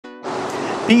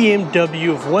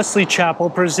BMW of Wesley Chapel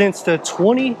presents the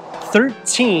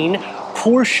 2013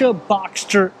 Porsche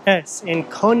Boxster S in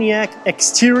cognac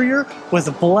exterior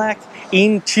with black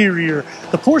interior.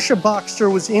 The Porsche Boxster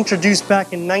was introduced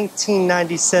back in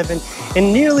 1997,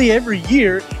 and nearly every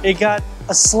year it got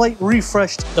a slight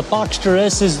refresh. The Boxster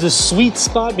S is the sweet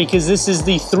spot because this is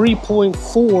the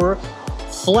 3.4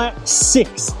 flat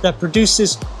 6 that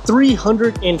produces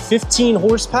 315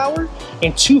 horsepower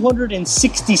and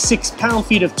 266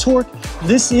 pound-feet of torque.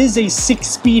 This is a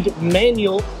 6-speed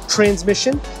manual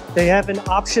transmission. They have an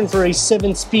option for a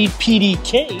 7-speed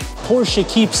PDK. Porsche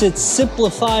keeps it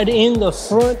simplified in the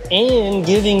front and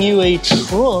giving you a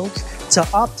trunk to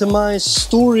optimize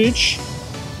storage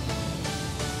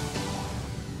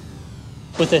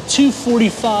with a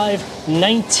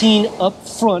 245/19 up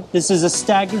front. This is a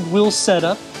staggered wheel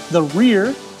setup. The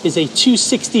rear is a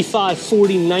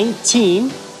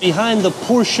 265/40/19. Behind the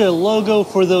Porsche logo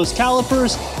for those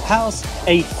calipers, house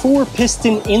a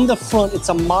 4-piston in the front. It's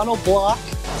a monoblock,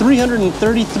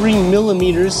 333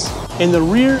 millimeters. In the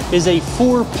rear is a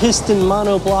 4-piston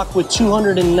monoblock with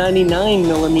 299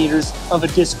 millimeters of a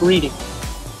disc reading.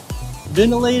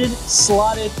 Ventilated,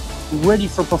 slotted, ready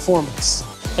for performance.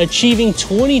 Achieving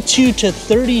 22 to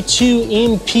 32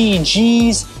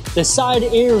 mpgs, the side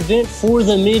air vent for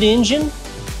the mid-engine.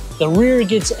 The rear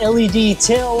gets LED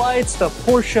taillights, the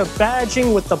Porsche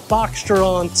badging with the Boxster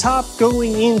on top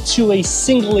going into a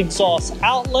single exhaust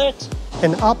outlet.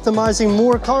 And optimizing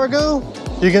more cargo,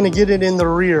 you're gonna get it in the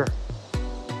rear.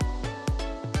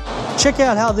 Check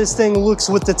out how this thing looks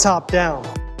with the top down.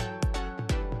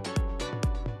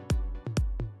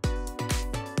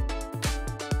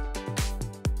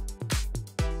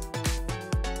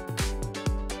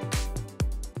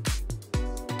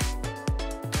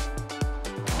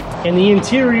 And the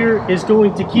interior is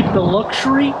going to keep the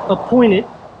luxury appointed.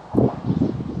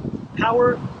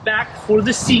 Power back for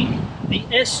the seat. The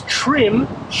S trim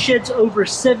sheds over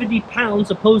 70 pounds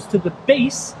opposed to the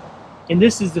base. And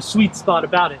this is the sweet spot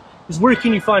about it, is where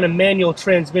can you find a manual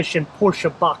transmission Porsche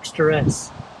Boxster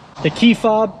S? The key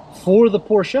fob for the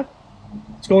Porsche,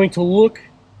 it's going to look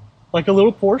like a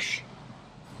little Porsche.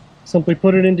 Simply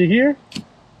put it into here.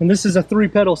 And this is a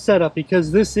 3-pedal setup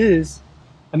because this is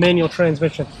a manual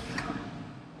transmission.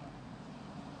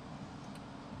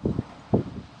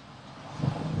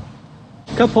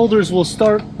 Cup holders will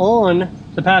start on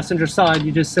the passenger side.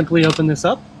 You just simply open this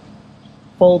up,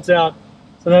 folds out,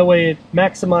 so that way it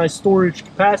maximizes storage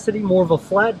capacity, more of a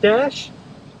flat dash.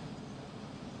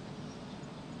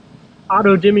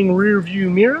 Auto dimming rear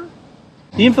view mirror.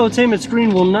 The infotainment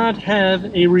screen will not have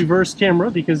a reverse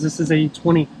camera because this is a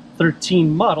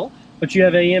 2013 model, but you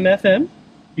have AM, FM.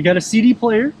 You got a CD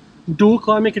player, dual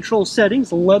climate control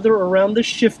settings, leather around the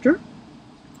shifter,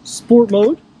 sport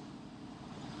mode.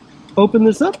 Open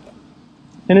this up,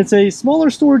 and it's a smaller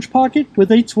storage pocket with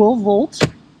a 12-volt,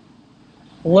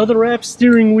 leather wrapped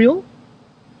steering wheel,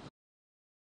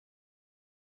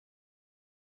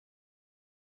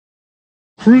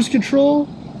 cruise control,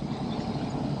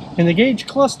 and the gauge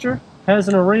cluster has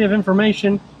an array of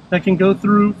information that can go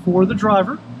through for the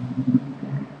driver.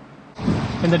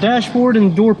 And the dashboard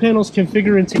and door panels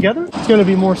configure in together. It's going to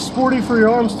be more sporty for your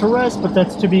arms to rest, but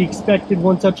that's to be expected.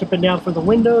 One touch up and down for the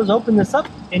windows. Open this up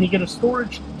and you get a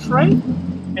storage tray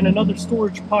and another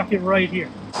storage pocket right here.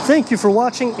 Thank you for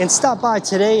watching, and stop by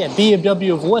today at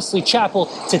BMW of Wesley Chapel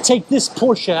to take this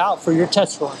Porsche out for your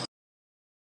test run.